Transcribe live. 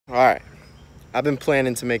Alright, I've been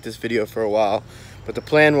planning to make this video for a while, but the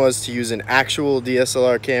plan was to use an actual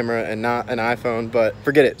DSLR camera and not an iPhone, but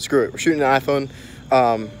forget it, screw it, we're shooting an iPhone.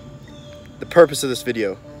 The purpose of this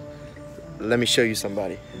video, let me show you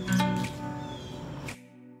somebody.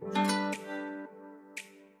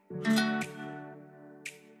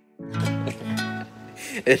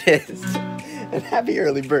 It is. And happy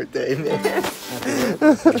early birthday, man. Happy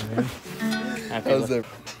birthday, man. Happy birthday.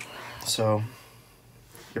 So,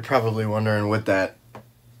 you're probably wondering what that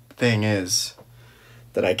thing is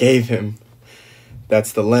that I gave him.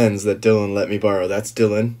 That's the lens that Dylan let me borrow. That's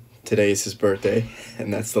Dylan. Today is his birthday,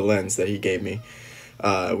 and that's the lens that he gave me.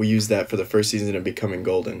 We used that for the first season of Beacoming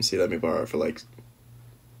Golden. So he let me borrow it for like,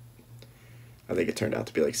 I think it turned out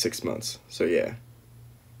to be like 6 months. So yeah,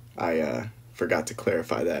 I forgot to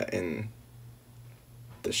clarify that in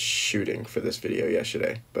the shooting for this video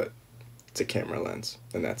yesterday, but it's a camera lens,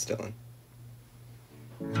 and that's Dylan.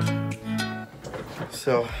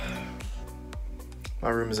 So, my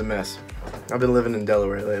room is a mess. I've been living in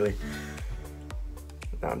Delaware lately.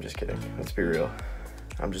 No, I'm just kidding. Let's be real.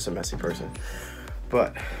 I'm just a messy person.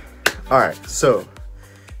 But, alright, so,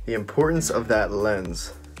 the importance of that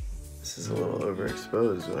lens. This is a little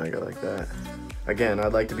overexposed when I go like that. Again,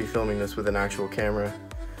 I'd like to be filming this with an actual camera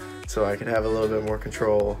so I could have a little bit more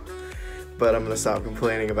control. But I'm gonna stop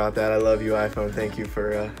complaining about that. I love you, iPhone. Thank you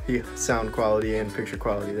for the sound quality and picture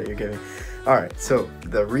quality that you're giving. Alright, so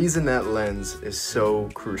the reason that lens is so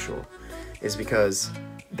crucial is because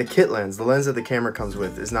the kit lens, the lens that the camera comes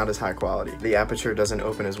with, is not as high quality. The aperture doesn't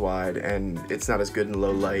open as wide, and it's not as good in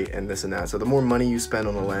low light and this and that. So the more money you spend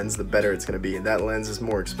on the lens, the better it's gonna be. And that lens is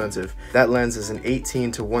more expensive. That lens is an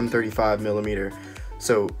 18 to 135 millimeter.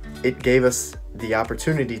 So it gave us the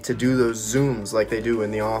opportunity to do those zooms like they do in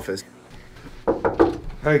the office.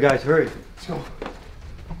 Hurry guys, hurry. Let's go.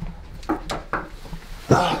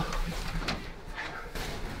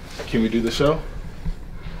 Can we do the show?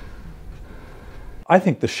 I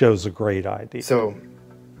think the show's a great idea. So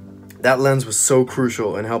that lens was so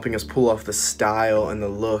crucial in helping us pull off the style and the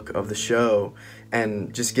look of the show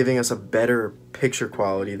and just giving us a better picture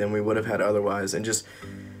quality than we would have had otherwise. And just,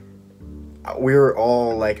 we were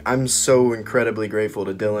all like, I'm so incredibly grateful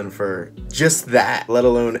to Dylan for just that, let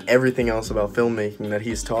alone everything else about filmmaking that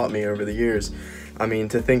he's taught me over the years. I mean,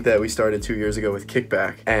 to think that we started 2 years ago with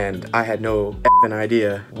KickBack, and I had no effing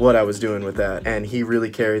idea what I was doing with that, and he really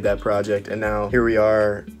carried that project, and now here we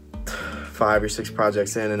are 5 or 6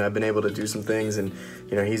 projects in, and I've been able to do some things, and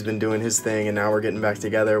you know, he's been doing his thing, and now we're getting back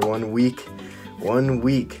together 1 week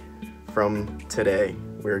from today.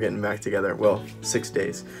 We're getting back together, well, 6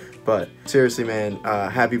 days. But seriously, man,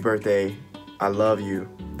 happy birthday. I love you.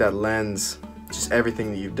 That lens, just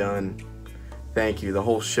everything that you've done. Thank you. The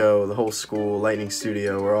whole show, the whole school, Lightning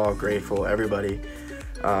Studio, we're all grateful, everybody.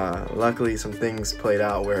 Luckily, some things played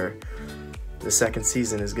out where the second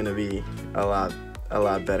season is gonna be a lot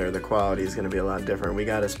better. The quality is gonna be a lot different. We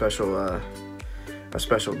got a special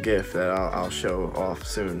gift that I'll show off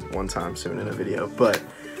soon, one time soon in a video. But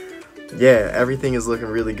yeah, everything is looking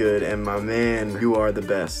really good, and my man, you are the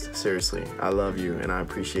best. Seriously, I love you, and I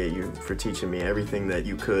appreciate you for teaching me everything that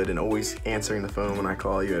you could, and always answering the phone when I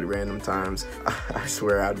call you at random times. I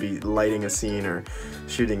swear I'd be lighting a scene, or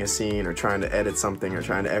shooting a scene, or trying to edit something, or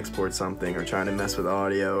trying to export something, or trying to mess with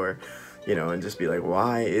audio, or, you know, and just be like,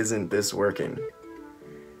 why isn't this working?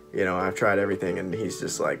 You know, I've tried everything, and he's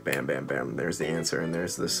just like, bam, bam, bam, there's the answer, and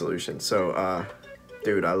there's the solution. So,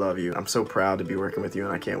 dude, I love you. I'm so proud to be working with you,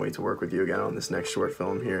 and I can't wait to work with you again on this next short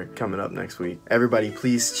film here coming up next week. Everybody,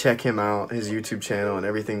 please check him out, his YouTube channel and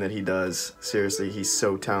everything that he does. Seriously, he's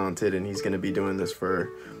so talented, and he's going to be doing this for,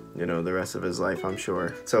 you know, the rest of his life, I'm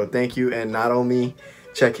sure. So thank you, and not only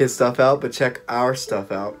check his stuff out, but check our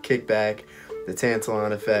stuff out. KickBack, The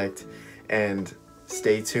Tantalon Effect, and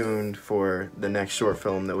stay tuned for the next short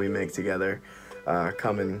film that we make together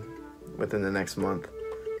coming within the next month.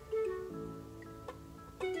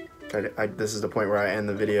 This is the point where I end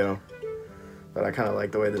the video, but I kind of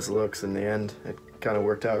like the way this looks in the end. It kind of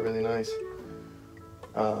worked out really nice.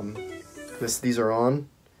 These are on.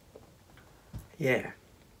 Yeah.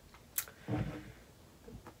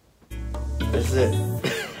 This is it.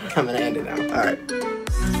 I'm gonna end it now. All right.